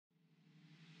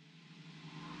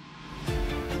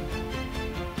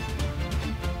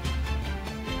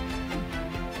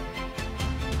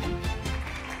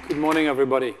morning,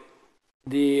 everybody.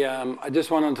 I just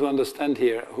wanted to understand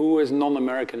here, who is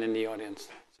non-American in the audience?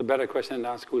 It's a better question than to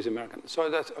ask who's American.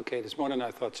 So that's okay, that's more than I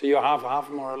thought. So you're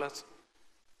half, more or less?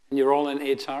 And you're all in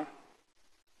HR?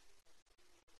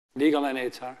 Legal and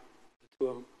HR, the two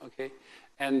of them, okay.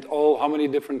 And how many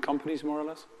different companies, more or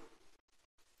less?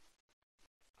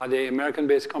 Are they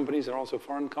American-based companies or also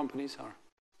foreign companies? Or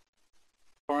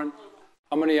foreign?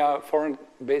 How many are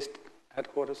foreign-based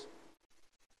headquarters?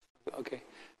 Okay.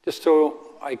 Just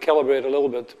so I calibrate a little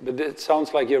bit, but it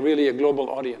sounds like you're really a global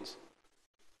audience.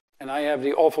 And I have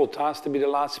the awful task to be the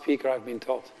last speaker, I've been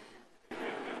told.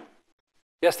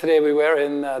 Yesterday we were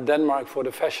in Denmark for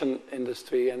the fashion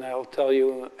industry, and I'll tell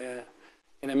you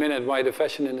in a minute why the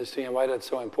fashion industry and why that's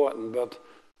so important. But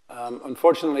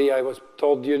unfortunately, I was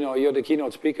told, you know, you're the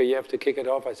keynote speaker, you have to kick it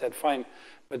off. I said, fine,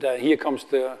 but here comes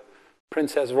the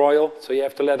Princess Royal, so you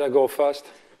have to let her go first.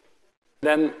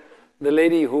 Then the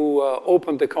lady who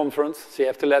opened the conference, so you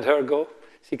have to let her go.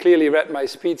 She clearly read my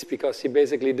speech because she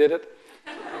basically did it.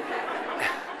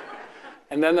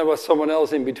 And then there was someone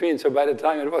else in between, so by the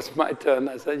time it was my turn,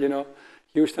 I said, you know,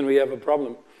 Houston, we have a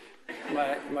problem.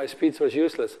 My speech was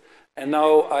useless. And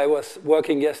now I was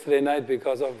working yesterday night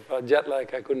because of jet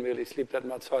lag. I couldn't really sleep that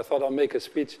much, so I thought I'll make a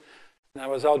speech. And I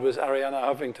was out with Ariana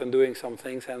Huffington doing some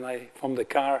things, and from the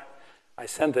car, I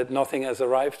sent it. Nothing has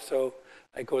arrived, so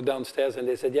I go downstairs, and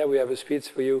they said, yeah, we have a speech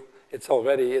for you. It's all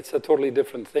ready. It's a totally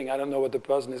different thing. I don't know what the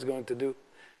person is going to do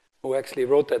who actually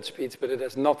wrote that speech, but it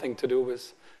has nothing to do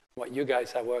with what you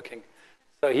guys are working.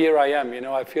 So here I am, you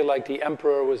know, I feel like the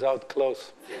emperor without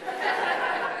clothes.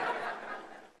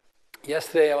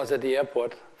 Yesterday I was at the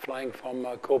airport, flying from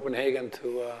Copenhagen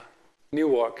to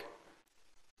Newark,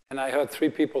 and I heard 3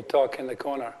 people talk in the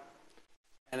corner.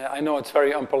 And I know it's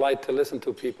very unpolite to listen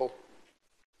to people,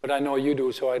 but I know you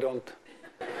do, so I don't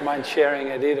mind sharing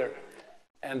it either.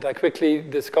 And I quickly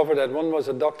discovered that one was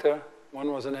a doctor,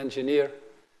 one was an engineer,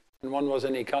 and one was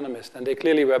an economist. And they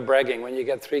clearly were bragging. When you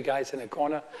get 3 guys in a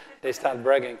corner, they start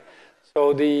bragging.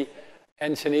 So the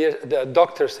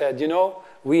doctor said, you know,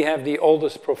 we have the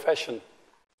oldest profession.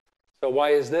 So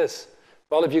why is this?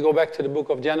 Well, if you go back to the book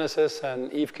of Genesis,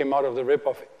 and Eve came out of the rib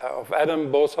of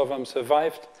Adam, both of them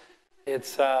survived.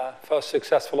 It's first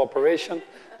successful operation.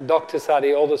 Doctors are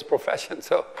the oldest profession.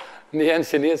 So the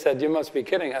engineer said, you must be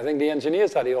kidding. I think the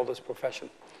engineers are the oldest profession.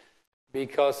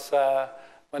 Because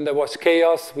when there was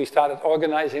chaos, we started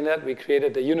organizing that. We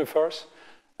created the universe.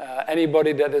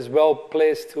 Anybody that is well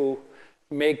placed to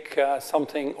make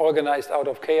something organized out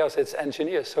of chaos, it's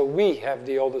engineers. So we have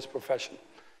the oldest profession.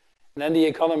 And then the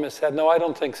economist said, no, I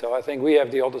don't think so. I think we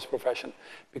have the oldest profession.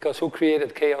 Because who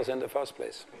created chaos in the first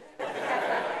place?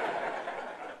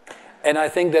 And I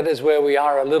think that is where we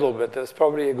are a little bit. That's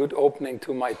probably a good opening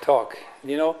to my talk.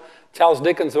 You know, Charles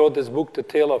Dickens wrote this book, The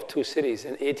Tale of Two Cities,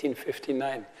 in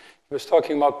 1859. He was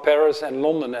talking about Paris and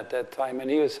London at that time, and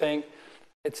he was saying,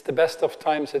 it's the best of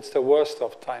times, it's the worst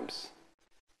of times.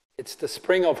 It's the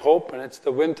spring of hope, and it's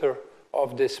the winter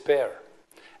of despair.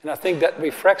 And I think that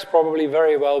reflects probably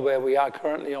very well where we are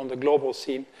currently on the global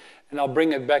scene, and I'll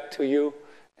bring it back to you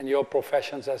and your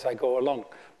professions as I go along.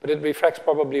 But it reflects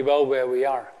probably well where we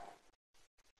are.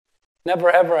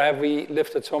 Never ever have we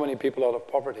lifted so many people out of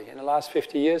poverty. In the last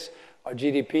 50 years, our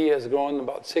GDP has grown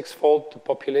about 6-fold. The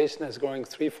population is growing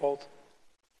 3-fold.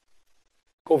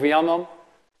 Kofi Annan,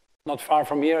 not far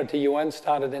from here at the UN,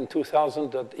 started in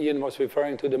 2000, that Ian was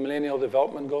referring to, the Millennial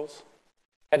Development Goals,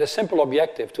 had a simple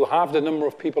objective, to halve the number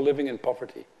of people living in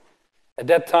poverty. At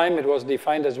that time, it was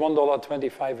defined as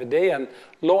 $1.25 a day, and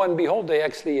lo and behold, they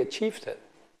actually achieved it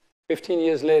 15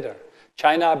 years later.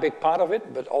 China, a big part of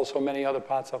it, but also many other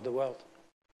parts of the world.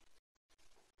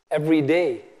 Every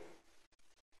day,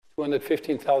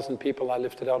 215,000 people are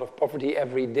lifted out of poverty.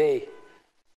 Every day,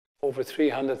 over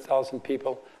 300,000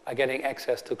 people are getting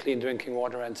access to clean drinking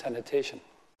water and sanitation.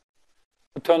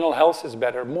 Maternal health is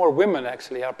better. More women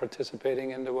actually are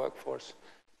participating in the workforce.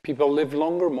 People live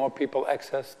longer, more people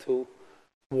access to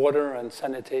water and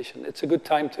sanitation. It's a good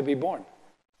time to be born.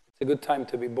 It's a good time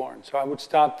to be born. So I would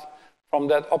start from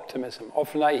that optimism.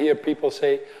 Often I hear people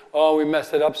say, oh, we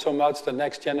messed it up so much, the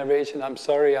next generation, I'm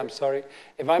sorry, I'm sorry.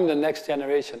 If I'm the next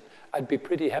generation, I'd be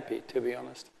pretty happy, to be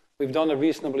honest. We've done a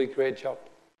reasonably great job.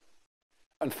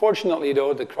 Unfortunately,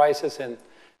 though, the crisis in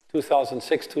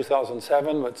 2006,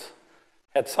 2007, which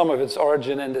had some of its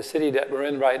origin in the city that we're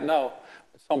in right now,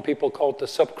 some people called the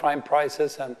subprime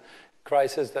crisis, and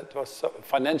crisis that was a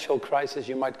financial crisis,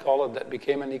 you might call it, that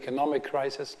became an economic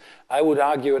crisis. I would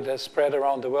argue it has spread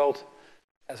around the world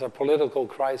as a political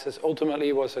crisis. Ultimately,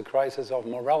 it was a crisis of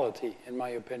morality, in my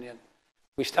opinion.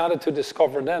 We started to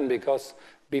discover then, because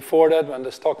before that, when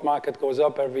the stock market goes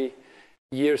up every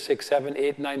year 6, 7,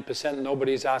 8, 9%,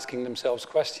 nobody's asking themselves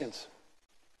questions.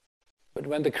 But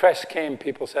when the crash came,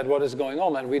 people said, what is going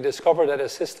on? And we discovered that a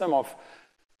system of,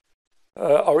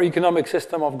 our economic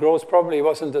system of growth probably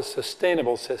wasn't a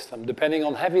sustainable system, depending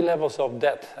on heavy levels of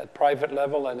debt at private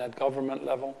level and at government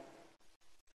level.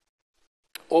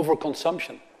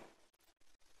 Overconsumption.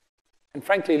 And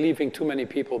frankly, leaving too many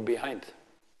people behind.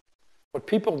 What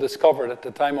people discovered at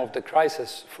the time of the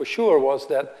crisis, for sure, was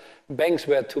that banks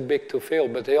were too big to fail,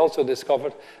 but they also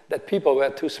discovered that people were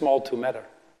too small to matter.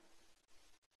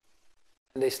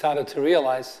 And they started to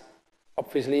realize,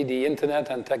 obviously the internet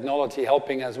and technology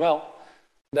helping as well,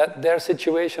 that their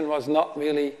situation was not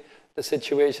really the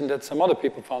situation that some other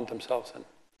people found themselves in.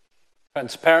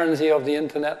 Transparency of the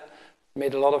internet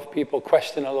made a lot of people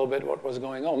question a little bit what was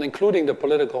going on, including the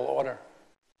political order.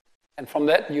 And from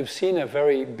that, you've seen a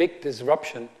very big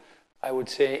disruption, I would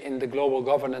say, in the global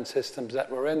governance systems that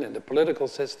we're in the political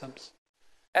systems,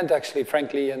 and actually,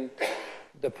 frankly, in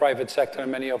the private sector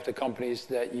and many of the companies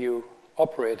that you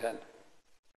operate in.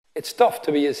 It's tough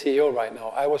to be a CEO right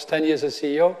now. I was 10 years a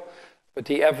CEO, but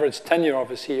the average tenure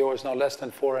of a CEO is now less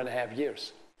than 4.5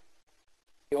 years.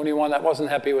 The only one that wasn't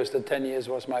happy with the 10 years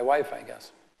was my wife, I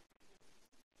guess.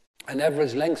 An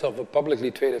average length of a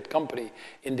publicly traded company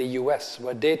in the US,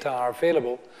 where data are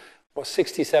available, was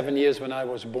 67 years when I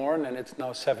was born, and it's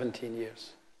now 17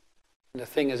 years. And the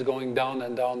thing is going down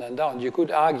and down and down. You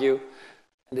could argue,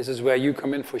 and this is where you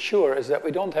come in for sure, is that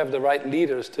we don't have the right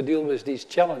leaders to deal with these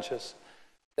challenges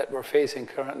that we're facing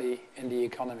currently in the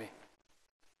economy.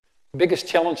 The biggest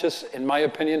challenges, in my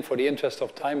opinion, for the interest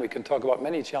of time, we can talk about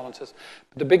many challenges,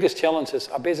 but the biggest challenges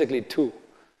are basically two.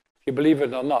 If you believe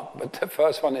it or not, but the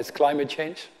first one is climate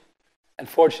change. And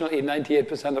fortunately,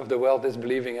 98% of the world is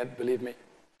believing it, believe me,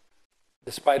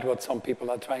 despite what some people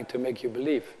are trying to make you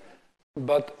believe.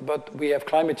 But we have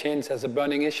climate change as a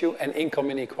burning issue and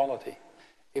income inequality.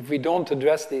 If we don't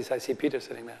address these, I see Peter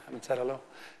sitting there, I haven't said hello.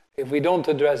 If we don't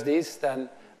address these, then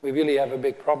we really have a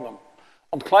big problem.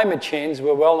 On climate change,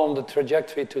 we're well on the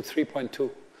trajectory to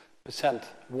 3.2%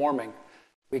 warming.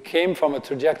 We came from a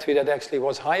trajectory that actually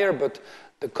was higher, but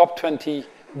the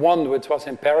COP21, which was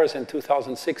in Paris in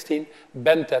 2016,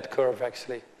 bent that curve,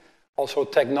 actually. Also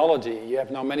technology. You have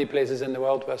now many places in the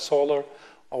world where solar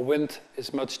or wind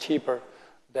is much cheaper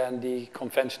than the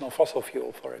conventional fossil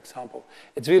fuel, for example.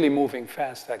 It's really moving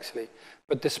fast, actually.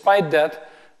 But despite that,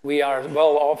 we are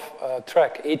well off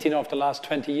track. 18 of the last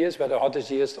 20 years were the hottest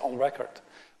years on record.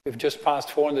 We've just passed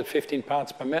 415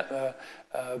 parts per million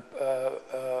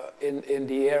in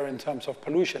the air in terms of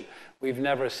pollution. We've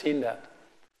never seen that.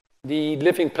 The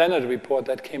Living Planet report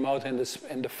that came out in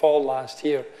the fall last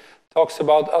year talks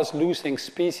about us losing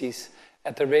species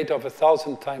at the rate of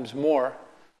 1,000 times more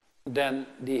than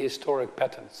the historic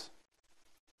patterns.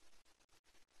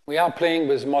 We are playing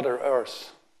with Mother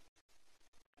Earth.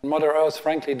 Mother Earth,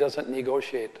 frankly, doesn't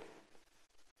negotiate,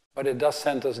 but it does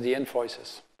send us the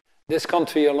invoices. This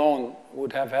country alone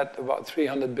would have had about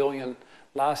 300 billion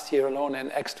last year alone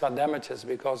in extra damages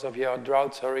because of your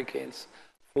droughts, hurricanes,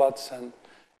 floods,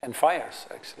 and fires,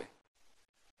 actually.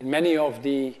 In many of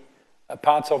the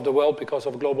parts of the world, because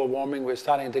of global warming, we're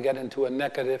starting to get into a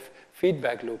negative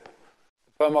feedback loop.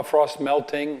 Permafrost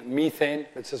melting, methane,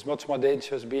 which is much more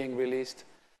dangerous, being released.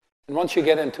 And once you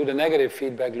get into the negative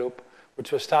feedback loop,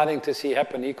 which we're starting to see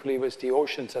happen equally with the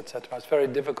oceans, etc., it's very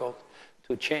difficult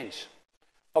to change.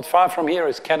 Not far from here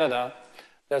is Canada.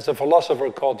 There's a philosopher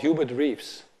called Hubert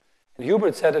Reeves. And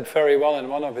Hubert said it very well in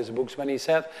one of his books when he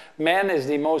said, man is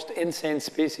the most insane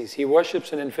species. He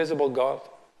worships an invisible God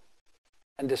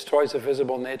and destroys a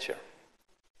visible nature.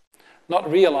 Not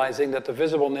realizing that the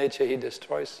visible nature he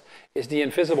destroys is the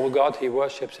invisible God he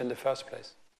worships in the first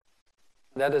place.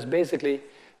 That is basically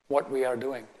what we are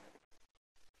doing.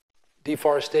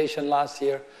 Deforestation last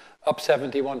year, up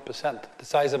 71%, the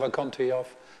size of a country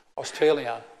of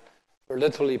Australia. We're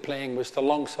literally playing with the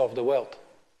lungs of the world.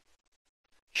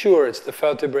 Sure, it's the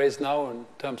vertebrates now in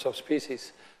terms of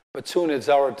species, but soon it's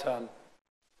our turn.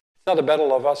 It's not a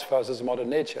battle of us versus Mother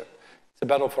Nature. It's a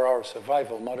battle for our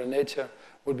survival. Mother Nature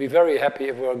would be very happy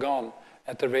if we're gone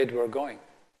at the rate we're going.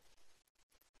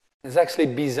 It's actually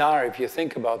bizarre if you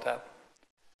think about that.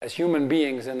 As human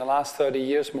beings in the last 30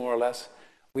 years, more or less,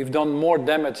 we've done more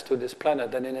damage to this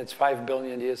planet than in its 5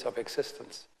 billion years of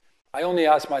existence. I only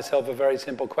ask myself a very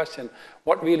simple question.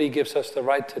 What really gives us the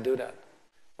right to do that?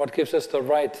 What gives us the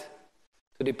right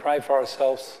to deprive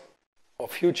ourselves or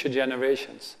future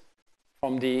generations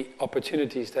from the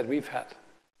opportunities that we've had,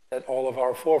 that all of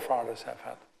our forefathers have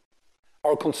had?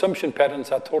 Our consumption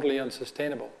patterns are totally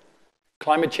unsustainable.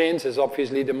 Climate change is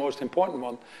obviously the most important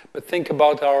one, but think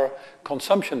about our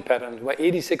consumption pattern, where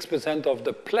 86% of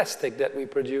the plastic that we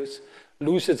produce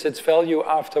loses its value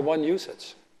after one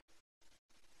usage.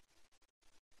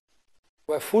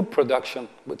 Where food production,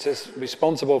 which is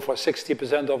responsible for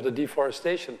 60% of the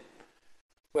deforestation,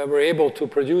 where we're able to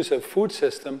produce a food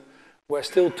system where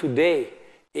still today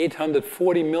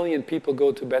 840 million people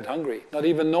go to bed hungry, not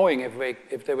even knowing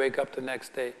if they wake up the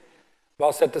next day.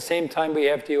 Whilst at the same time we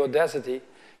have the audacity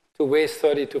to waste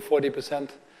 30 to 40%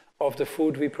 of the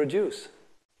food we produce.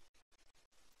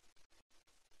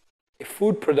 If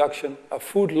food production, if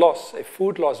food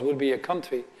loss would be a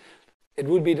country, it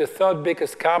would be the third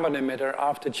biggest carbon emitter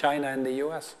after China and the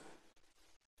US.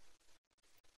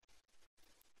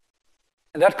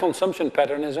 And that consumption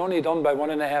pattern is only done by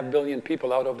 1.5 billion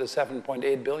people out of the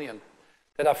 7.8 billion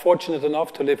that are fortunate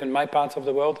enough to live in my parts of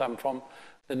the world. I'm from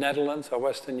the Netherlands or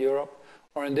Western Europe,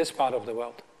 or in this part of the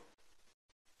world.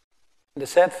 And the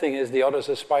sad thing is the others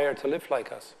aspire to live like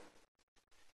us.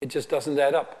 It just doesn't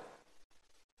add up.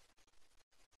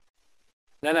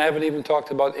 Then I haven't even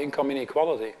talked about income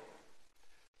inequality.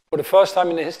 For the first time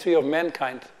in the history of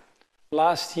mankind,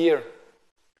 last year,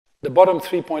 the bottom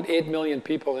 3.8 million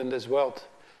people in this world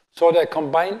saw their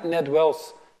combined net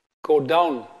wealth go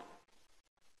down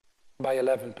by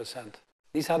 11%.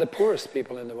 These are the poorest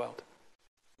people in the world.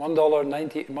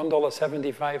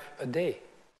 $1.75 a day.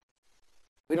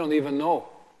 We don't even know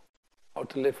how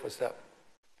to live with that.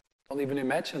 Don't even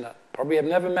imagine that. Probably have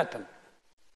never met them.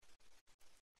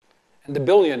 And the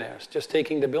billionaires, just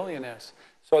taking the billionaires.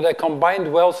 So their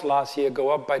combined wealth last year go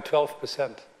up by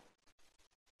 12%.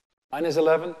 Minus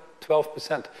 11,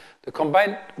 12%. The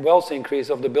combined wealth increase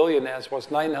of the billionaires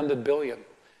was 900 billion.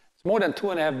 It's more than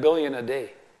 2.5 billion a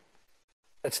day.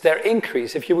 That's their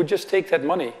increase. If you would just take that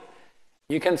money,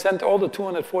 you can send all the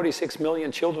 246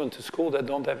 million children to school that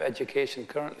don't have education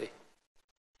currently.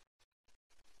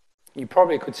 You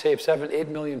probably could save 8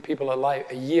 million people alive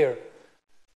a year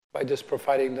by just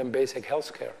providing them basic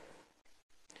health care.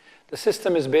 The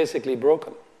system is basically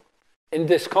broken. In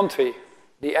this country,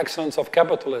 the excellence of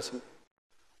capitalism,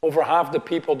 over half the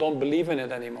people don't believe in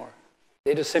it anymore.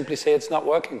 They just simply say it's not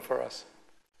working for us.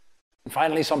 And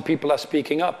finally, some people are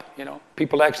speaking up.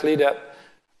 People actually that,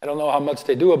 I don't know how much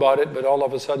they do about it, but all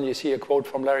of a sudden you see a quote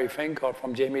from Larry Fink or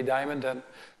from Jamie Dimon and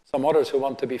some others who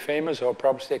want to be famous, or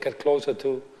perhaps they get closer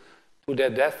to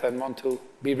their death and want to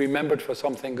be remembered for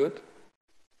something good.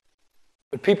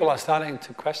 But people are starting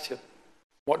to question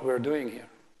what we're doing here.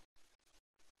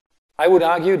 I would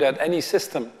argue that any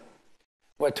system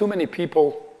where too many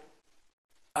people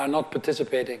are not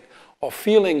participating or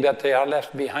feeling that they are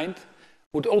left behind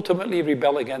would ultimately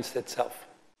rebel against itself.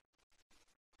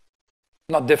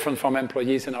 Not different from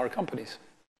employees in our companies.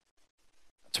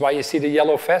 That's why you see the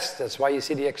Yellow Vest, that's why you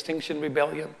see the Extinction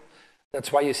Rebellion,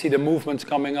 that's why you see the movements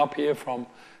coming up here from,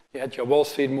 you had your Wall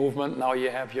Street movement, now you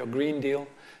have your Green Deal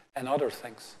and other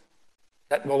things.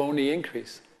 That will only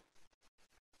increase.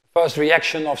 First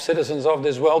reaction of citizens of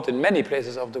this world in many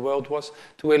places of the world was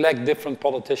to elect different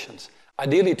politicians,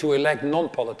 ideally to elect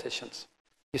non-politicians.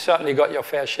 You certainly got your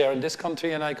fair share in this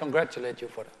country, and I congratulate you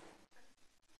for that.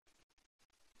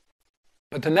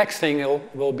 But the next thing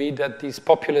will be that these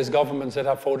populist governments that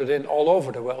are voted in all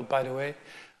over the world, by the way,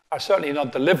 are certainly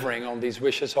not delivering on these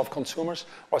wishes of consumers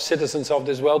or citizens of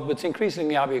this world, but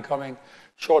increasingly are becoming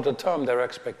shorter term, their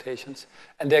expectations,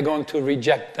 and they're going to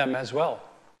reject them as well.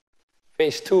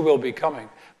 Phase 2 will be coming.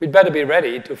 We'd better be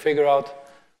ready to figure out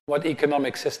what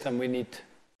economic system we need,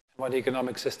 what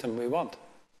economic system we want.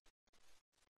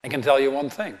 I can tell you one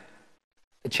thing.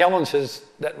 The challenges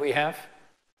that we have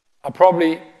are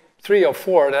probably 3 or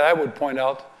 4 that I would point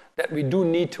out that we do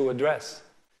need to address.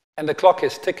 And the clock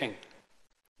is ticking.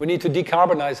 We need to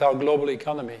decarbonize our global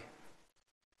economy.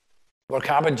 We're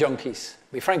carbon junkies.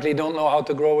 We frankly don't know how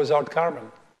to grow without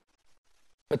carbon.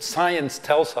 But science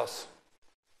tells us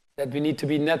that we need to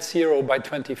be net zero by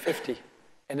 2050.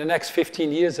 In the next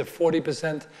 15 years, a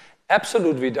 40%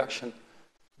 absolute reduction,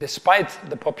 despite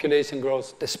the population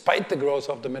growth, despite the growth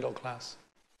of the middle class.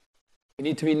 We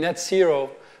need to be net zero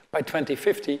by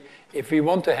 2050 if we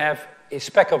want to have a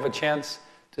speck of a chance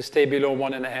to stay below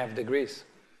 1.5 degrees.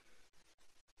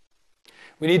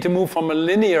 We need to move from a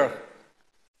linear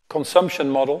consumption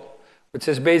model, which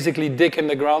is basically dig in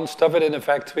the ground, stuff it in a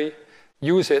factory,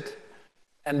 use it,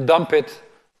 and dump it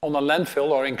on a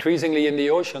landfill or increasingly in the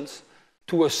oceans,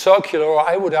 to a circular, or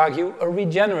I would argue, a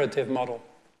regenerative model.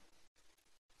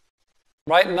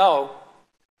 Right now,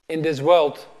 in this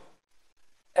world,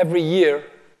 every year,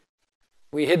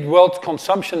 we hit World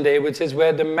Consumption Day, which is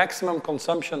where the maximum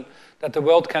consumption that the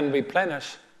world can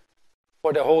replenish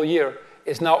for the whole year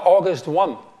is now August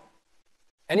 1.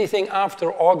 Anything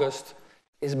after August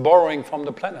is borrowing from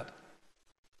the planet.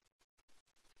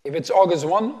 If it's August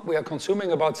 1, we are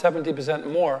consuming about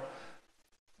 70% more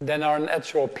than our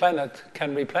natural planet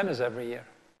can replenish every year.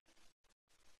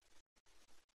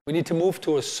 We need to move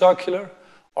to a circular,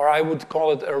 or I would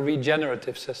call it a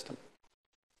regenerative system.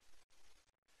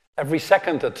 Every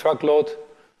second, a truckload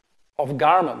of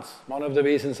garments, one of the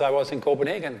reasons I was in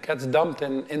Copenhagen, gets dumped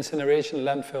in incineration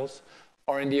landfills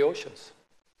or in the oceans.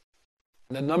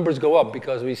 And the numbers go up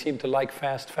because we seem to like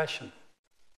fast fashion.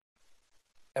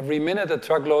 Every minute, a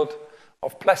truckload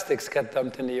of plastics get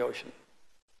dumped in the ocean.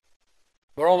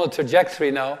 We're on a trajectory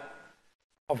now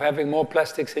of having more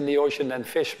plastics in the ocean than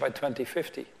fish by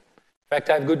 2050. In fact,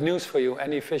 I have good news for you.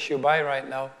 Any fish you buy right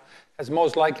now has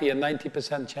most likely a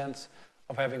 90% chance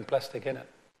of having plastic in it.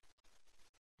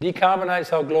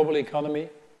 Decarbonize our global economy,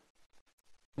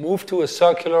 move to a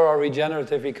circular or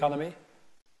regenerative economy.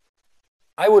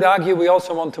 I would argue we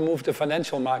also want to move the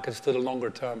financial markets to the longer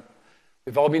term.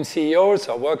 We've all been CEOs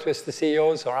or worked with the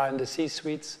CEOs or are in the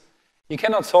C-suites. You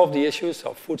cannot solve the issues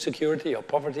of food security or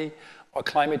poverty or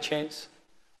climate change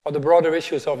or the broader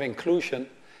issues of inclusion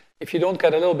if you don't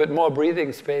get a little bit more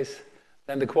breathing space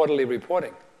than the quarterly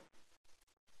reporting.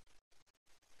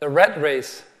 The rat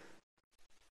race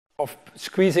of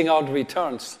squeezing out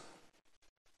returns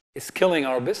is killing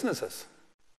our businesses.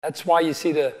 That's why you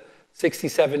see the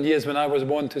 67 years when I was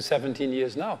born to 17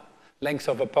 years now, length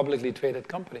of a publicly traded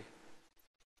company.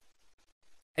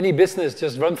 Any business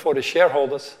just run for the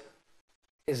shareholders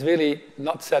is really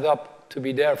not set up to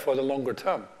be there for the longer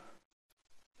term.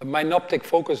 A myopic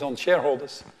focus on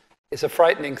shareholders is a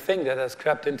frightening thing that has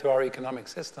crept into our economic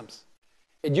systems.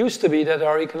 It used to be that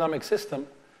our economic system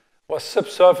was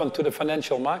subservient to the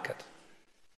financial market.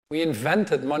 We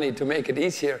invented money to make it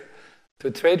easier to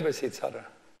trade with each other.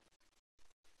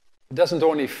 It doesn't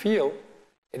only feel,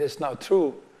 it is now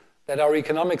true that our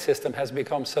economic system has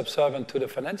become subservient to the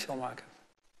financial market.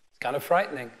 It's kind of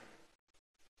frightening.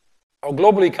 Our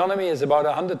global economy is about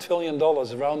 $100 trillion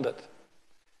rounded.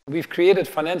 We've created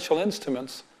financial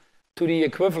instruments to the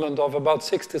equivalent of about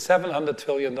 $600 to $700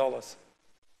 trillion.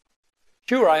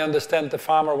 Sure, I understand the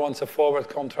farmer wants a forward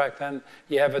contract and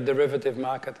you have a derivative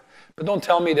market. But don't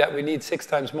tell me that we need 6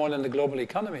 times more than the global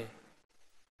economy.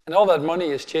 And all that money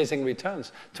is chasing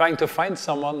returns, trying to find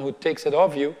someone who takes it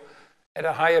off you at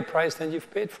a higher price than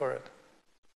you've paid for it.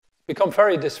 It's become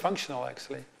very dysfunctional,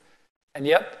 actually. And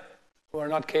yet, we're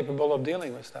not capable of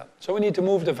dealing with that. So we need to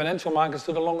move the financial markets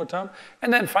to the longer term.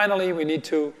 And then finally, we need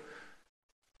to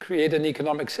create an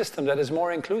economic system that is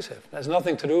more inclusive. It has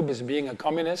nothing to do with being a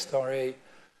communist or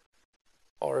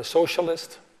a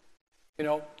socialist. You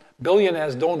know,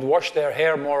 billionaires don't wash their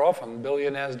hair more often.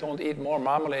 Billionaires don't eat more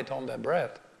marmalade on their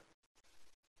bread.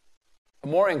 A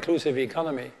more inclusive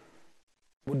economy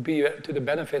would be to the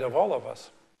benefit of all of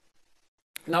us.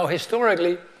 Now,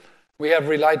 historically, we have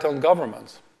relied on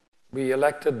governments. We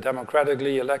elected,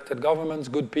 democratically elected governments,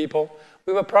 good people.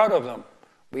 We were proud of them.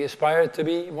 We aspired to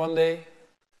be one day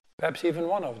perhaps even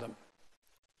one of them.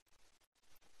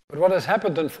 But what has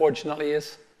happened, unfortunately,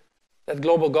 is that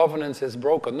global governance is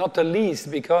broken, not the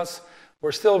least because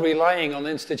we're still relying on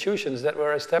institutions that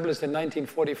were established in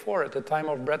 1944 at the time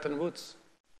of Bretton Woods.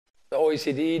 The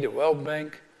OECD, the World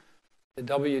Bank, the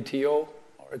WTO,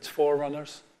 or its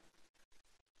forerunners,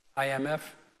 IMF.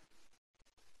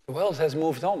 The world has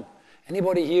moved on.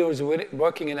 Anybody here who's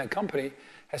working in a company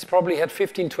has probably had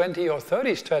 15, 20, or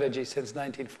 30 strategies since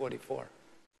 1944.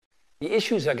 The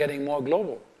issues are getting more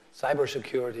global.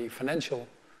 Cybersecurity, financial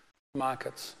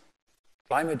markets,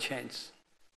 climate change.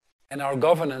 And our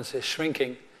governance is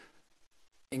shrinking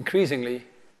increasingly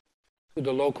to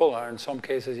the local or in some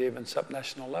cases even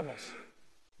subnational levels.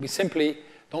 We simply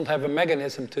don't have a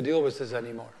mechanism to deal with this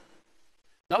anymore.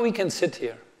 Now we can sit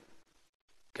here,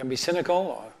 can be cynical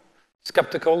or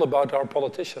skeptical about our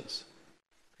politicians,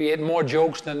 create more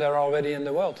jokes than there are already in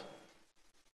the world,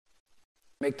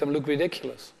 make them look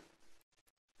ridiculous.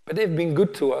 But they've been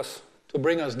good to us to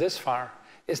bring us this far.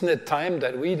 Isn't it time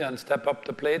that we then step up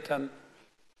the plate and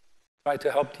try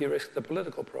to help de-risk the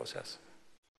political process?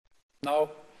 Now,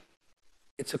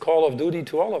 it's a call of duty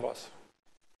to all of us.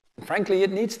 And frankly,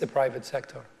 it needs the private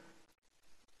sector.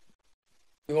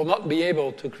 You will not be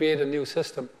able to create a new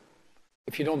system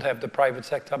if you don't have the private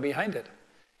sector behind it.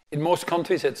 In most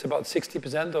countries, it's about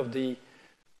 60% of the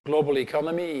global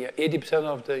economy, 80%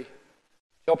 of the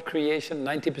job creation,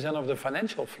 90% of the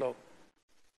financial flow.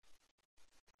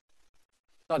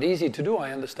 Not easy to do,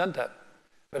 I understand that.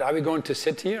 But are we going to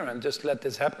sit here and just let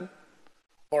this happen?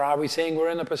 Or are we saying we're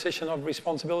in a position of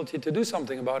responsibility to do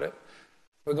something about it?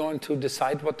 We're going to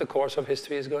decide what the course of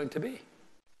history is going to be.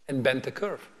 and bend the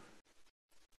curve.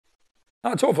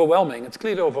 Now, it's overwhelming. It's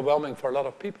clearly overwhelming for a lot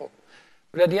of people.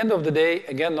 But at the end of the day,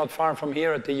 again, not far from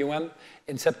here at the UN,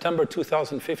 in September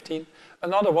 2015,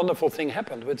 another wonderful thing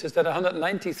happened, which is that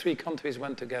 193 countries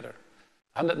went together.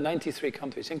 193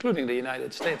 countries, including the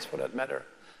United States, for that matter.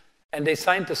 And they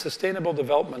signed the Sustainable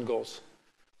Development Goals,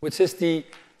 which is the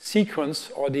sequence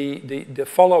or the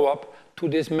follow-up to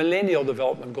these Millennial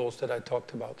Development Goals that I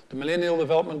talked about. The Millennial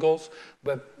Development Goals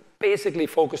were basically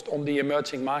focused on the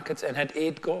emerging markets and had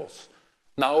 8 goals.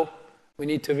 Now, we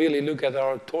need to really look at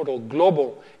our total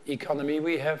global economy.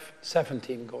 We have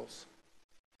 17 goals.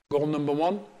 Goal number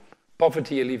 1,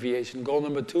 poverty alleviation. Goal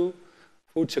number 2,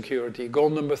 food security. Goal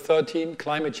number 13,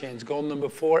 climate change. Goal number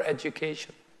 4,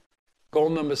 education. Goal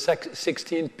number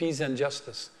 16, peace and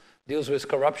justice. Deals with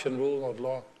corruption, rule of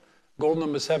law. Goal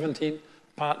number 17,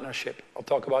 partnership. I'll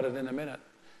talk about it in a minute.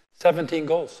 17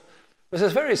 goals. This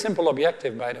is a very simple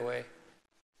objective, by the way.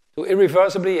 To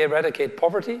irreversibly eradicate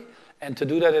poverty and to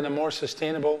do that in a more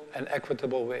sustainable and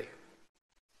equitable way.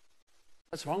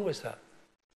 What's wrong with that?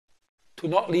 To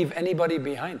not leave anybody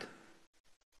behind.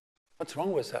 What's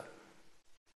wrong with that?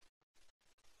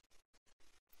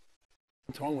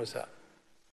 What's wrong with that?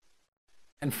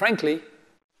 And frankly,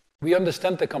 we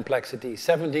understand the complexity.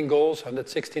 17 goals,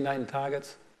 169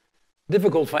 targets.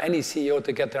 Difficult for any CEO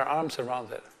to get their arms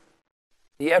around it.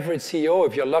 The average CEO,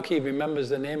 if you're lucky, remembers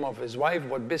the name of his wife,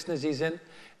 what business he's in,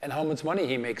 and how much money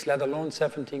he makes, let alone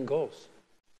 17 goals.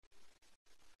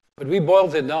 But we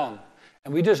boiled it down,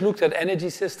 and we just looked at energy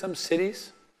systems,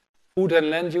 cities, food and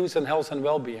land use, and health and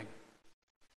well-being.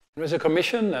 There was a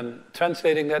commission, and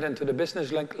translating that into the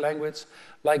business language,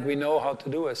 like we know how to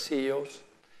do as CEOs,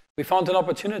 we found an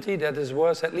opportunity that is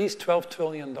worth at least $12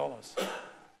 trillion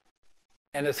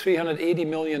and a 380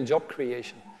 million job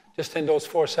creation, just in those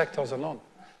 4 sectors alone.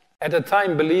 At the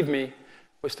time, believe me,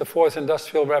 with the 4th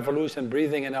industrial revolution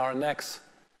breathing in our necks,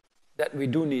 that we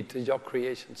do need the job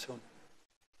creation soon.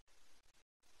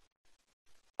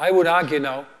 I would argue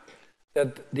now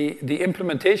that the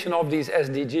implementation of these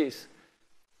SDGs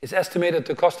is estimated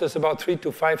to cost us about $3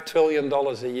 to $5 trillion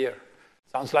a year.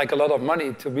 Sounds like a lot of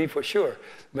money to be for sure,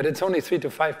 but it's only 3 to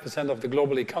 5% of the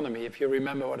global economy, if you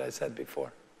remember what I said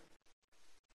before.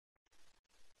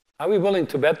 Are we willing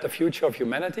to bet the future of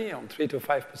humanity on 3 to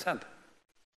 5%?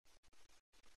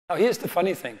 Now, here's the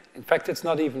funny thing. In fact, it's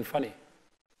not even funny.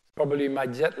 It's probably my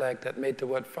jet lag that made the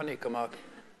word funny come out.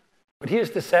 But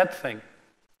here's the sad thing.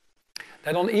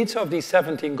 That on each of these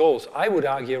 17 goals, I would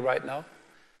argue right now,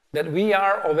 that we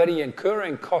are already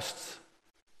incurring costs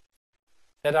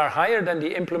that are higher than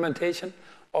the implementation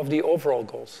of the overall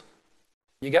goals.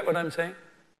 You get what I'm saying?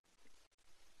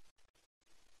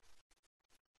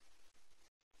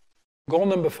 Goal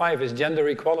number 5 is gender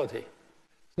equality.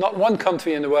 Not one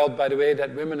country in the world, by the way,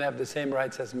 that women have the same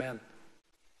rights as men.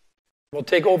 It will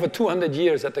take over 200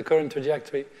 years at the current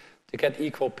trajectory to get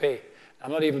equal pay.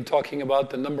 I'm not even talking about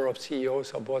the number of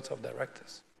CEOs or boards of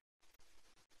directors.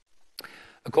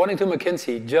 According to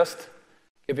McKinsey, just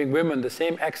giving women the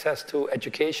same access to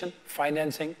education,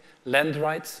 financing, land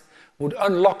rights would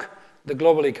unlock the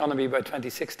global economy by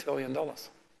 $26 trillion.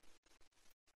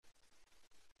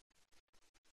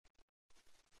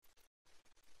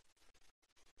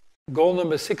 Goal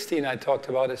number 16 I talked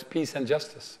about is peace and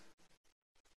justice.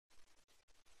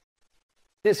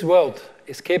 This world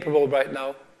is capable right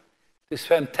now to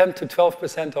spend 10 to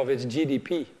 12% of its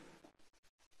GDP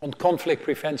on conflict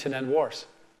prevention and wars.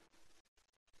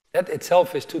 That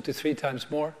itself is 2 to 3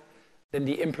 times more than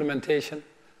the implementation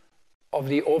of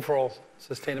the overall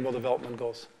Sustainable Development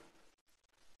Goals.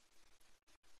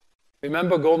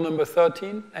 Remember goal number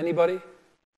 13, anybody?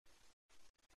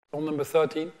 Goal number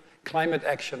 13, climate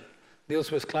action,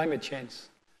 deals with climate change.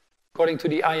 According to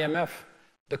the IMF,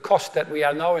 the cost that we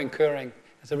are now incurring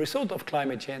as a result of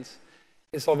climate change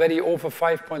is already over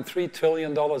 $5.3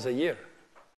 trillion a year.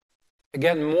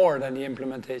 Again, more than the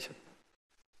implementation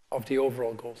of the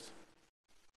overall goals.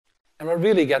 And what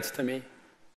really gets to me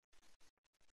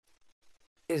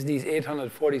is these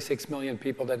 846 million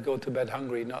people that go to bed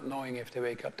hungry, not knowing if they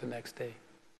wake up the next day.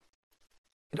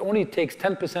 It only takes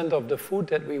 10% of the food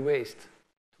that we waste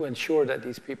to ensure that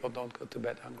these people don't go to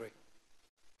bed hungry.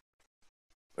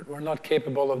 But we're not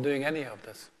capable of doing any of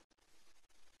this.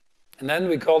 And then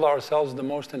we call ourselves the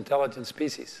most intelligent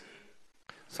species.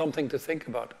 Something to think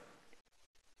about.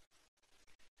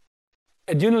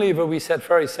 At Unilever, we said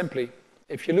very simply,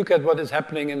 if you look at what is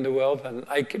happening in the world, and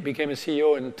I became a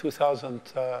CEO in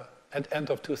at the end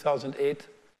of 2008,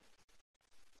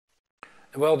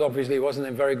 the world obviously wasn't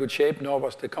in very good shape, nor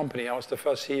was the company. I was the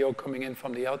first CEO coming in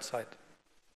from the outside.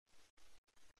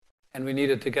 And we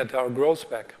needed to get our growth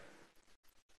back.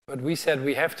 But we said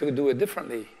we have to do it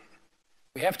differently.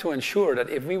 We have to ensure that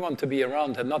if we want to be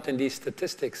around and not in these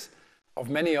statistics of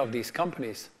many of these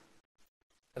companies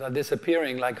that are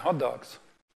disappearing like hot dogs,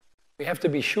 we have to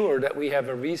be sure that we have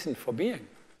a reason for being.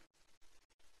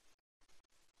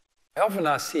 I often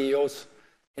ask CEOs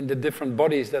in the different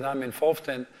bodies that I'm involved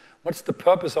in, what's the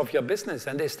purpose of your business?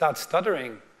 And they start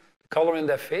stuttering. The color in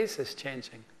their face is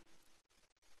changing.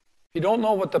 If you don't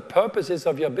know what the purpose is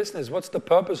of your business, what's the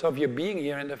purpose of your being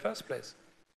here in the first place?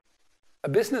 A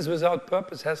business without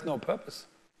purpose has no purpose.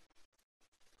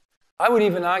 I would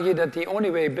even argue that the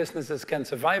only way businesses can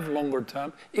survive longer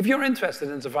term, if you're interested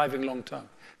in surviving long term,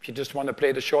 if you just want to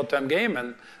play the short-term game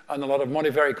and earn a lot of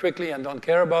money very quickly and don't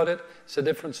care about it, it's a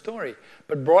different story.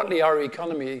 But broadly, our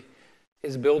economy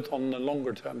is built on the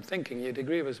longer-term thinking. You'd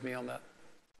agree with me on that?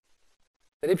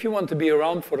 That if you want to be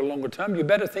around for the longer term, you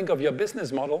better think of your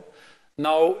business model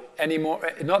now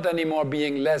not anymore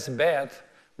being less bad,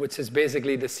 which is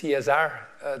basically the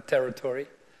CSR territory,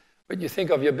 but you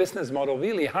think of your business model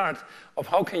really hard of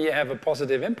how can you have a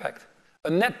positive impact,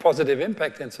 a net positive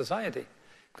impact in society.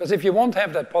 Because if you won't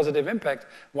have that positive impact,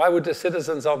 why would the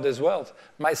citizens of this world,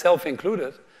 myself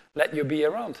included, let you be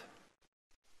around?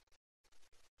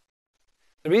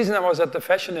 The reason I was at the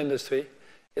fashion industry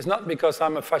is not because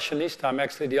I'm a fashionista. I'm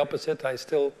actually the opposite. I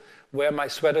still wear my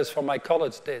sweaters from my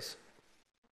college days.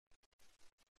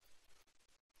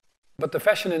 But the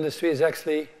fashion industry is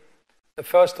actually the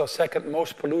first or second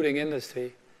most polluting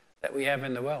industry that we have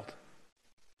in the world.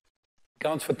 It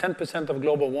accounts for 10% of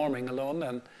global warming alone,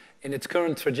 and in its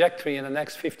current trajectory in the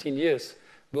next 15 years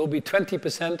will be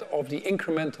 20% of the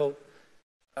incremental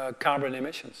carbon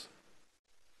emissions.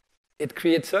 It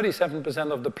creates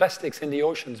 37% of the plastics in the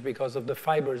oceans because of the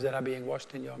fibers that are being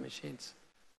washed in your machines.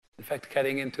 In fact,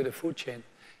 getting into the food chain.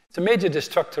 It's a major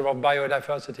destructor of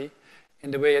biodiversity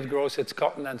in the way it grows its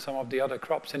cotton and some of the other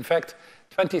crops. In fact,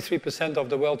 23% of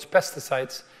the world's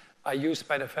pesticides are used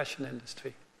by the fashion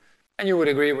industry. And you would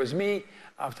agree with me,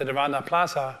 after the Rana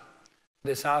Plaza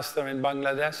disaster in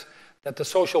Bangladesh, that the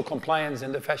social compliance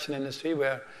in the fashion industry,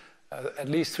 where at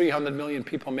least 300 million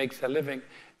people make their living,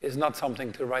 is not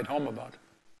something to write home about.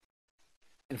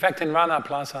 In fact, in Rana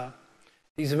Plaza,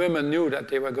 these women knew that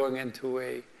they were going into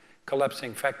a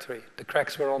collapsing factory. The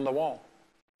cracks were on the wall.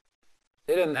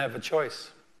 They didn't have a choice.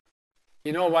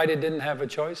 You know why they didn't have a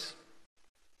choice?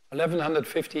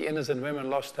 1,150 innocent women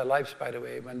lost their lives, by the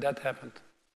way, when that happened.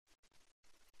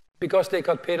 Because they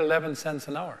got paid 11 cents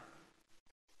an hour.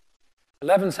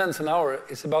 11 cents an hour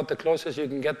is about the closest you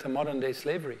can get to modern-day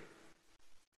slavery.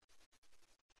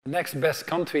 The next best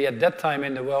country at that time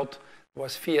in the world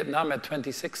was Vietnam at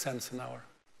 26 cents an hour.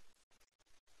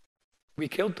 We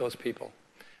killed those people.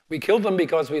 We killed them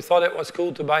because we thought it was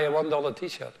cool to buy a $1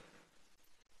 t-shirt.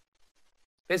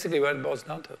 Basically what it boils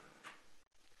down to.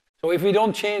 So if we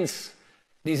don't change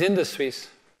these industries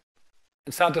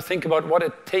and start to think about what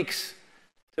it takes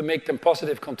to make them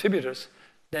positive contributors,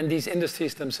 then these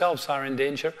industries themselves are in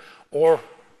danger, or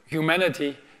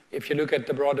humanity, if you look at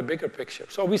the broader, bigger picture.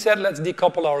 So we said, let's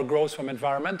decouple our growth from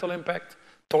environmental impact,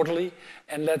 totally,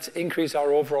 and let's increase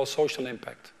our overall social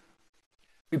impact.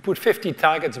 We put 50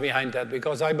 targets behind that,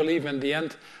 because I believe in the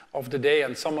end of the day,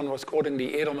 and someone was quoting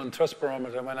the Edelman Trust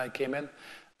Barometer when I came in,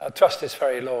 trust is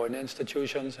very low in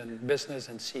institutions and business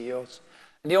and CEOs.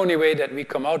 And the only way that we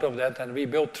come out of that and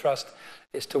rebuild trust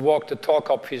is to walk the talk,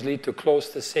 obviously, to close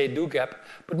the say-do gap,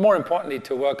 but more importantly,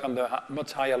 to work on the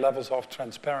much higher levels of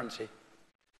transparency.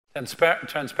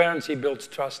 Transparency builds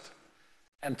trust,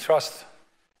 and trust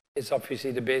is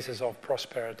obviously the basis of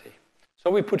prosperity. So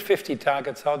we put 50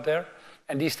 targets out there,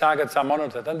 and these targets are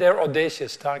monitored, and they're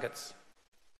audacious targets.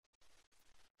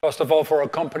 First of all, for a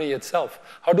company itself,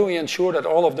 how do we ensure that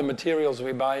all of the materials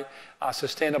we buy are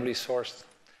sustainably sourced?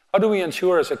 How do we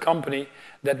ensure as a company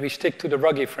that we stick to the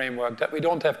Ruggie framework, that we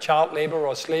don't have child labor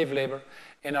or slave labor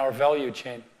in our value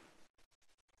chain?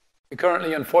 We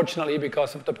currently, unfortunately,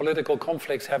 because of the political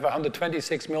conflicts, have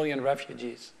 126 million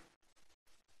refugees.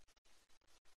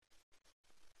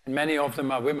 And many of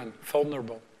them are women,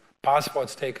 vulnerable,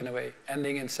 passports taken away,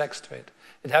 ending in sex trade.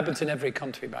 It happens in every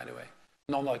country, by the way,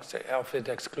 none of it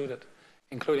excluded,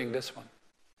 including this one.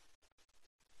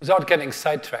 Without getting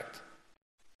sidetracked,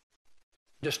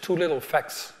 just two little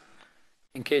facts,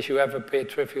 in case you ever pay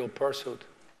Trivial Pursuit.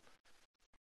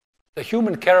 The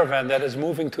human caravan that is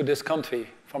moving to this country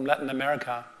from Latin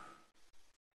America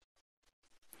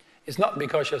is not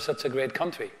because you're such a great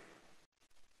country.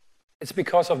 It's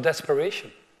because of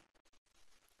desperation.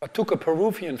 What took a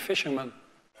Peruvian fisherman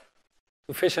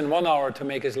to fish in 1 hour to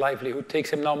make his livelihood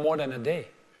takes him now more than a day.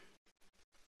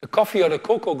 The coffee or the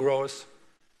cocoa growers,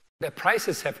 their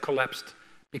prices have collapsed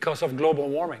because of global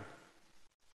warming.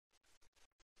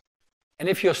 And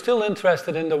if you're still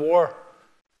interested in the war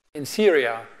in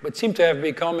Syria, but seem to have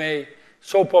become a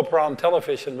soap opera on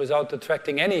television without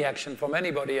attracting any action from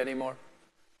anybody anymore,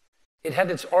 it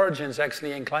had its origins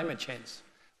actually in climate change,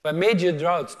 where major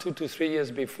droughts 2 to 3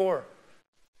 years before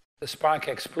the spark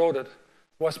exploded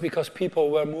was because people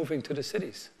were moving to the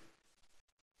cities.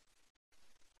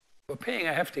 We're paying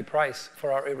a hefty price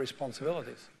for our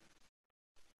irresponsibilities.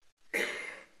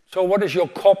 So what is your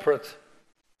corporate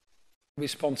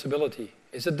responsibility?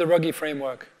 Is it the Ruggie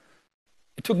framework?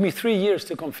 It took me 3 years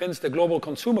to convince the global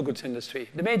consumer goods industry,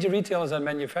 the major retailers and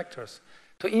manufacturers,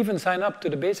 to even sign up to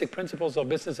the basic principles of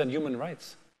business and human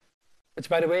rights, which,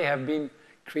 by the way, have been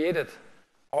created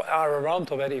or are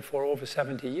around already for over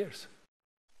 70 years.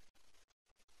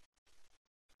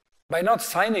 By not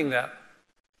signing that,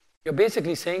 you're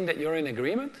basically saying that you're in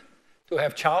agreement to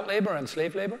have child labor and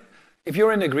slave labor. If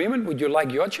you're in agreement, would you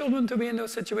like your children to be in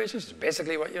those situations? It's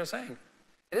basically what you're saying.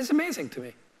 It is amazing to me.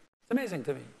 It's amazing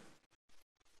to me.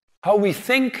 How we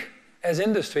think as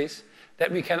industries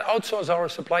that we can outsource our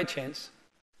supply chains,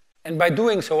 and by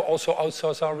doing so also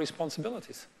outsource our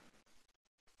responsibilities.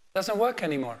 It doesn't work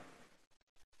anymore.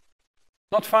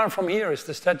 Not far from here is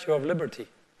the Statue of Liberty.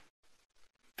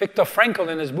 Viktor Frankl,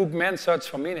 in his book Man's Search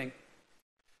for Meaning,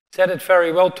 said it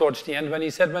very well towards the end when he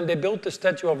said when they built the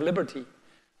Statue of Liberty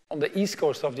on the east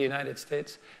coast of the United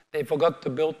States, they forgot to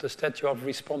build the Statue of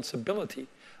Responsibility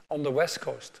on the west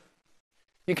coast.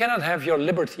 You cannot have your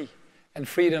liberty and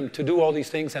freedom to do all these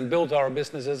things and build our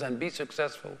businesses and be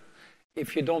successful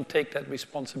if you don't take that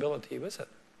responsibility with it.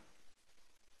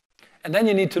 And then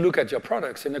you need to look at your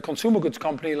products. In a consumer goods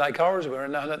company like ours, we're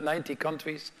in 190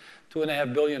 countries,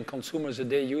 2.5 billion consumers a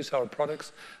day use our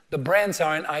products. The brands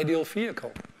are an ideal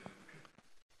vehicle.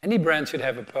 Any brand should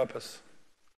have a purpose.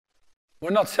 We're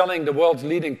not selling the world's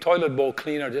leading toilet bowl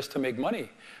cleaner just to make money.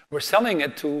 We're selling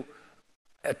it to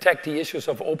attack the issues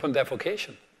of open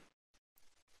defecation.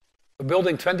 We're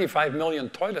building 25 million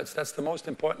toilets. That's the most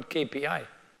important KPI.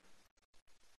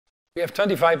 We have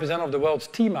 25% of the world's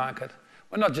tea market.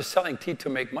 We're not just selling tea to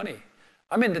make money.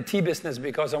 I'm in the tea business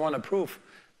because I want to prove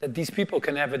that these people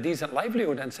can have a decent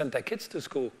livelihood and send their kids to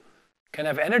school, can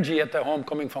have energy at their home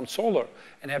coming from solar,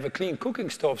 and have a clean cooking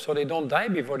stove so they don't die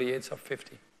before the age of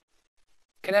 50.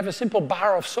 Can have a simple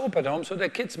bar of soap at home so their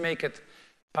kids make it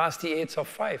past the age of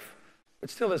 5,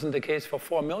 which still isn't the case for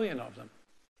 4 million of them.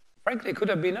 Frankly, it could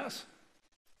have been us.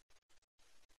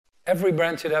 Every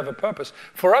brand should have a purpose.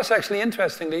 For us, actually,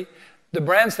 interestingly, the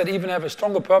brands that even have a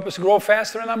stronger purpose grow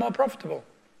faster and are more profitable,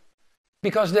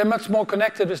 because they're much more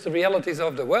connected with the realities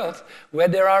of the world, where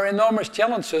there are enormous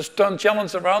challenges, turn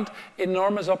challenge around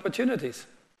enormous opportunities.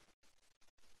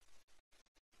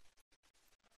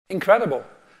 Incredible.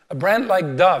 A brand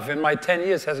like Dove, in my 10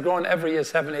 years, has grown every year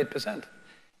 7-8%.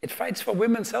 It fights for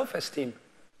women's self-esteem.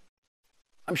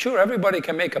 I'm sure everybody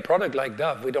can make a product like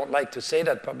Dove. We don't like to say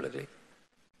that publicly.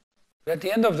 But at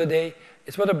the end of the day,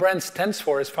 it's what a brand stands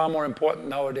for is far more important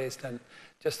nowadays than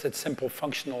just its simple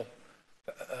functional,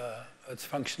 its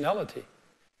functionality.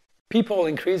 People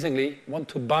increasingly want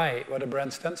to buy what a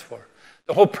brand stands for.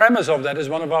 The whole premise of that is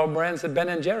one of our brands at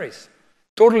Ben & Jerry's,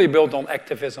 totally built on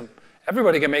activism.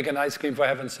 Everybody can make an ice cream, for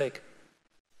heaven's sake.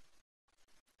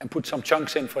 And put some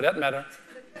chunks in, for that matter.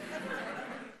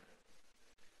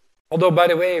 Although, by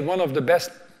the way, one of the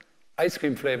best ice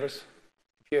cream flavors,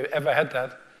 if you ever had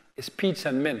that, is peach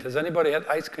and mint. Has anybody had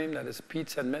ice cream that is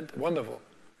peach and mint? Wonderful.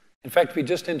 In fact, we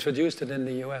just introduced it in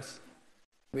the US.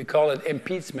 We call it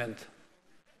impeachment.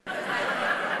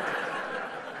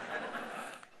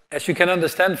 As you can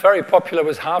understand, very popular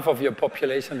with half of your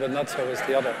population, but not so with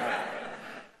the other half.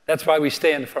 That's why we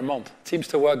stay in Vermont. It seems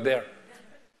to work there.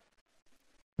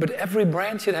 But every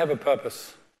brand should have a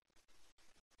purpose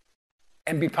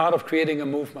and be part of creating a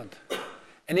movement.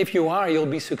 And if you are, you'll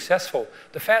be successful.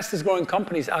 The fastest growing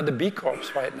companies are the B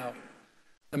Corps right now.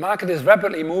 The market is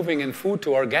rapidly moving in food to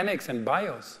organics and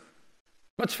bios,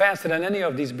 much faster than any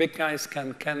of these big guys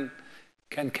can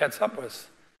catch up with.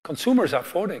 Consumers are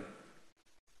voting.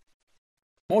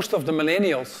 Most of the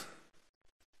millennials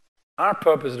are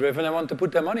purpose-driven and want to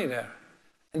put their money there.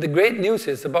 And the great news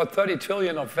is about 30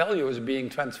 trillion of value is being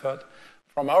transferred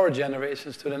from our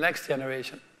generations to the next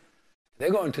generation. They're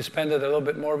going to spend it a little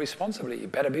bit more responsibly. You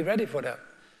better be ready for that.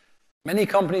 Many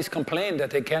companies complain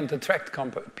that they can't attract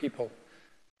people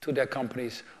to their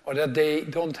companies, or that they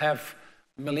don't have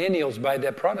millennials buy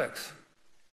their products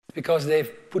because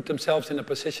they've put themselves in a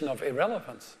position of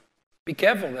irrelevance. Be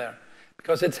careful there,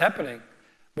 because it's happening.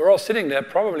 We're all sitting there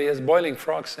probably as boiling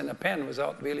frogs in a pan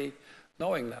without really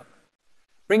knowing that.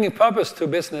 Bringing purpose to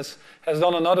business has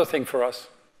done another thing for us.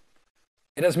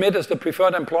 It has made us the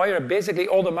preferred employer in basically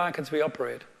all the markets we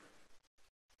operate.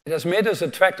 It has made us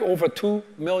attract over 2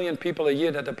 million people a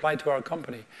year that apply to our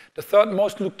company. The third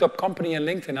most looked up company in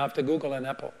LinkedIn after Google and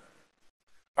Apple.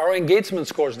 Our engagement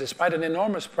scores, despite an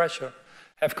enormous pressure,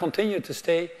 have continued to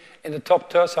stay in the top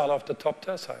tercile of the top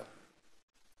tercile.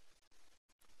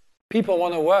 People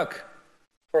want to work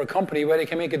for a company where they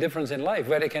can make a difference in life,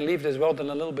 where they can leave this world in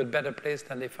a little bit better place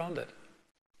than they found it.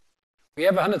 We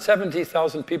have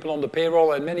 170,000 people on the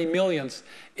payroll and many millions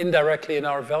indirectly in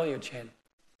our value chain.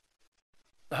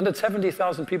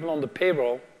 170,000 people on the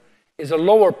payroll is a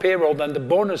lower payroll than the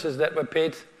bonuses that were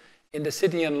paid in the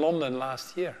city in London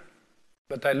last year,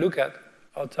 but I look at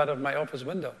outside of my office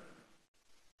window.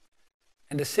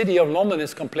 And the city of London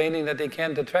is complaining that they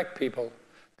can't attract people,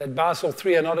 that Basel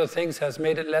III and other things has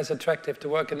made it less attractive to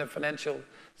work in the financial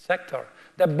sector,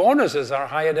 that bonuses are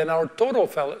higher than our total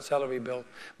salary bill.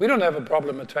 We don't have a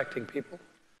problem attracting people.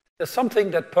 There's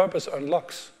something that purpose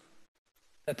unlocks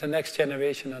that the next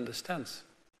generation understands.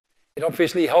 It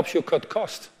obviously helps you cut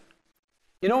costs.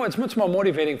 You know, it's much more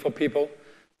motivating for people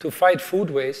to fight food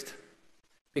waste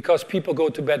because people go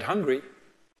to bed hungry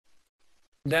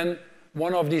than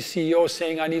one of these CEOs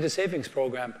saying, I need a savings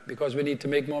program because we need to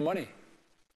make more money.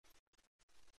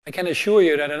 I can assure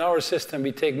you that in our system,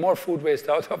 we take more food waste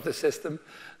out of the system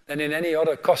than in any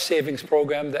other cost savings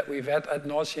program that we've had ad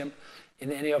nauseum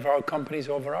in any of our companies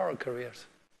over our careers.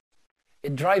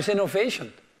 It drives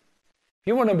innovation. If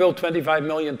you want to build 25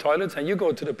 million toilets and you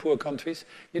go to the poor countries,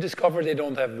 you discover they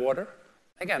don't have water.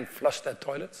 Again, flush their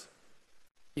toilets.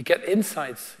 You get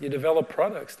insights, you develop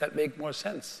products that make more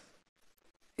sense.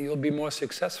 You'll be more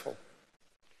successful.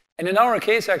 And in our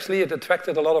case, actually, it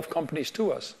attracted a lot of companies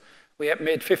to us. We have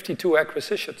made 52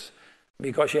 acquisitions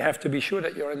because you have to be sure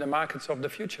that you're in the markets of the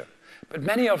future. But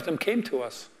many of them came to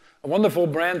us. A wonderful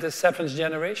brand is Seventh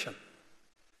Generation.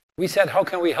 We said, how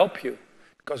can we help you?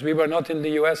 Because we were not in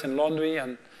the US in laundry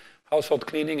and household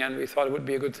cleaning, and we thought it would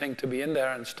be a good thing to be in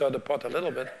there and stir the pot a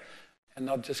little bit and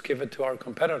not just give it to our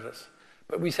competitors.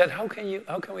 But we said, how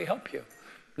can we help you?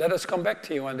 Let us come back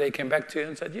to you. And they came back to you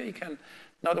and said, yeah, you can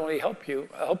not only help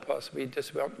us, we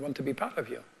just want to be part of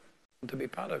you. Want to be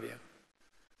part of you.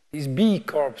 These B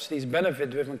Corps, these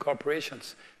benefit-driven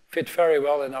corporations, fit very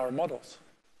well in our models.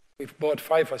 We've bought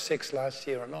 5 or 6 last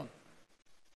year alone.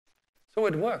 So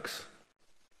it works.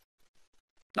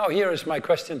 Now here is my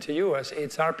question to you as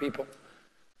HR people,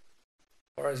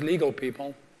 or as legal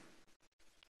people,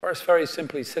 or as very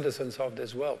simply citizens of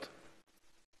this world.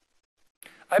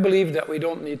 I believe that we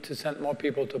don't need to send more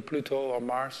people to Pluto or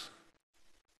Mars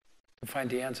to find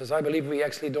the answers. I believe we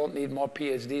actually don't need more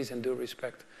PhDs in due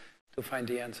respect to find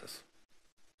the answers.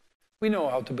 We know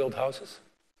how to build houses.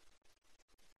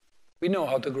 We know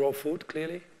how to grow food,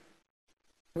 clearly.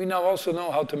 We now also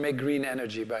know how to make green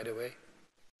energy, by the way.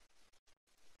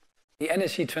 The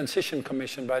Energy Transition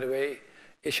Commission, by the way,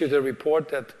 issued a report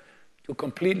that to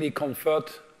completely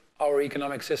convert our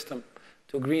economic system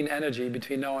to green energy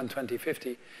between now and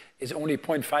 2050 is only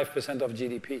 0.5% of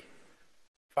GDP,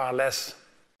 far less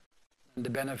than the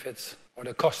benefits or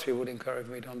the costs we would incur if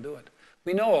we don't do it.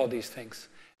 We know all these things,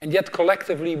 and yet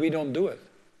collectively we don't do it.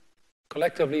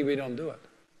 Collectively we don't do it.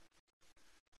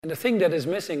 And the thing that is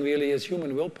missing really is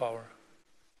human willpower,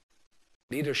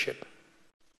 leadership,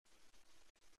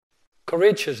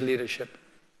 courageous leadership.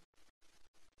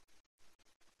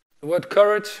 The word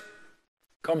courage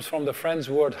comes from the French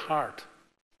word heart.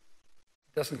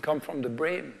 It doesn't come from the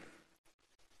brain.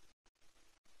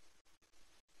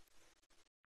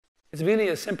 It's really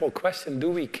a simple question, do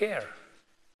we care?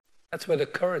 That's where the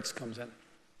courage comes in.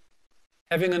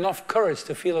 Having enough courage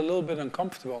to feel a little bit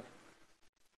uncomfortable.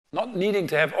 Not needing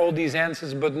to have all these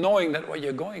answers, but knowing that what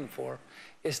you're going for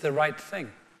is the right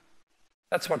thing.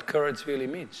 That's what courage really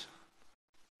means.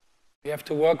 We have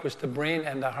to work with the brain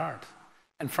and the heart.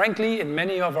 And frankly, in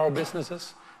many of our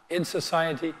businesses, in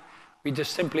society, we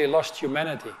just simply lost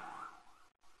humanity.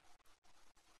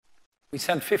 We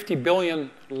send 50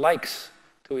 billion likes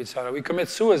to each other. We commit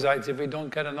suicides if we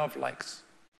don't get enough likes.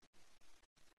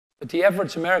 But the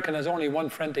average American has only one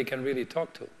friend they can really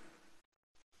talk to.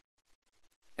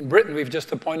 In Britain, we've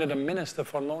just appointed a minister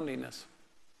for loneliness.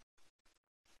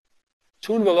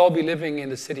 Soon we'll all be living in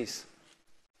the cities.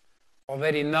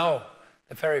 Already now,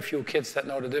 there are very few kids that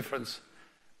know the difference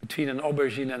between an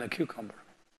aubergine and a cucumber.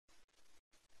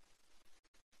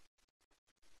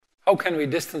 How can we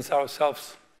distance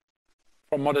ourselves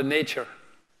from Mother Nature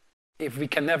if we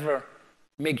can never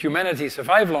make humanity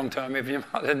survive long term if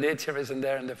Mother Nature isn't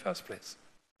there in the first place?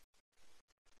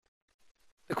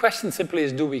 The question simply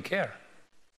is, do we care?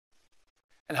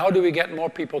 And how do we get more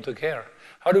people to care?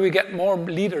 How do we get more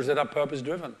leaders that are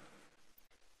purpose-driven?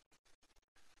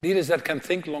 Leaders that can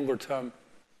think longer term.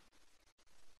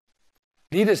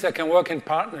 Leaders that can work in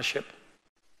partnership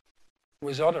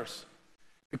with others.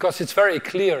 Because it's very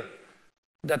clear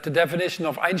that the definition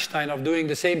of Einstein of doing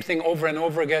the same thing over and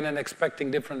over again and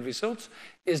expecting different results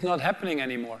is not happening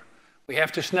anymore. We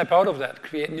have to snap out of that,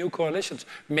 create new coalitions,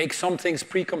 make some things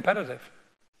pre-competitive.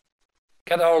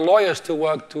 Get our lawyers to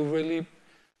work to really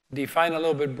define a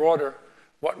little bit broader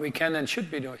what we can and should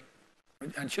be doing.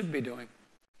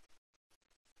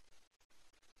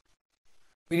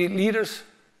 We need leaders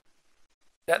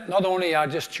that not only are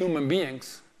just human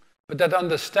beings, but that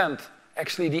understand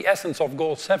actually the essence of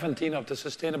Goal 17 of the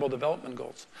Sustainable Development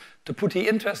Goals, to put the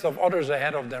interest of others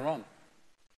ahead of their own.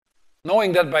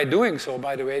 Knowing that by doing so,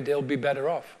 by the way, they'll be better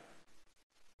off.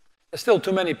 There's still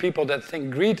too many people that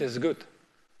think greed is good,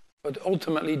 but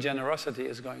ultimately generosity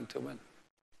is going to win.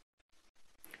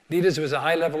 Leaders with a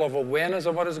high level of awareness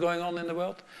of what is going on in the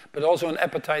world, but also an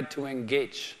appetite to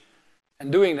engage.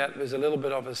 And doing that with a little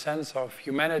bit of a sense of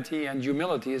humanity and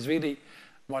humility is really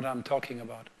what I'm talking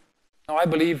about. Now, I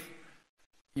believe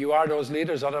you are those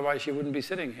leaders, otherwise you wouldn't be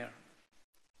sitting here.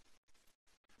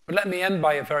 But let me end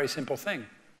by a very simple thing.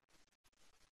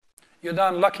 You're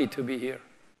darn lucky to be here.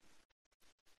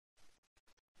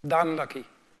 Darn lucky.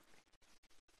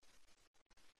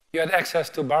 You had access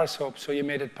to bar soap, so you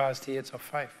made it past the age of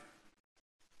 5.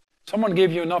 Someone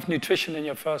gave you enough nutrition in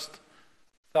your first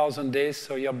 1,000 days,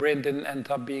 so your brain didn't end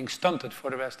up being stunted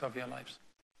for the rest of your lives.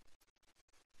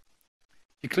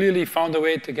 You clearly found a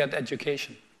way to get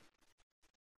education.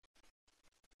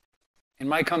 In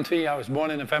my country, I was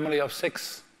born in a family of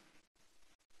 6.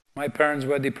 My parents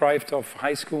were deprived of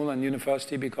high school and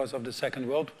university because of the Second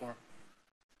World War.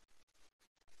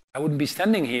 I wouldn't be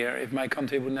standing here if my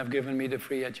country wouldn't have given me the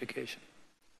free education.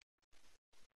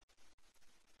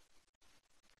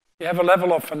 You have a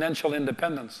level of financial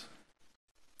independence.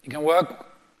 You can work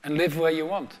and live where you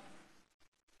want.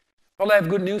 Well, I have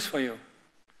good news for you.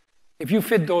 If you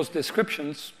fit those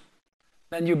descriptions,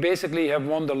 then you basically have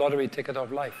won the lottery ticket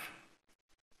of life.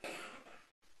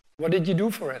 What did you do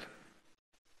for it?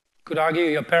 Could argue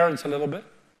your parents a little bit,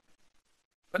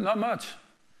 but not much.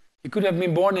 You could have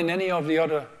been born in any of the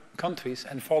other countries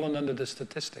and fallen under the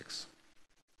statistics.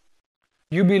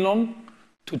 You belong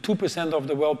to 2% of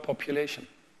the world population.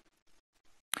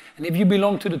 And if you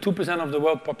belong to the 2% of the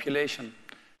world population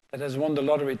that has won the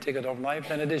lottery ticket of life,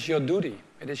 then it is your duty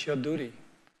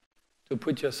to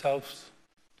put yourselves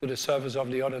to the service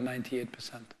of the other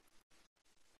 98%.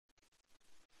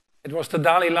 It was the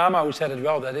Dalai Lama who said it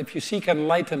well, that if you seek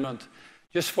enlightenment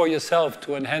just for yourself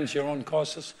to enhance your own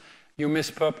causes, you miss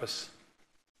purpose.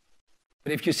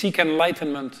 But if you seek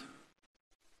enlightenment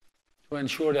to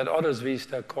ensure that others reach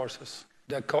their causes,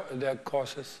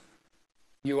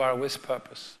 you are with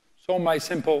purpose. So my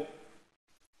simple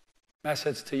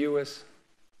message to you is,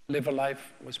 live a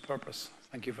life with purpose.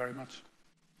 Thank you very much.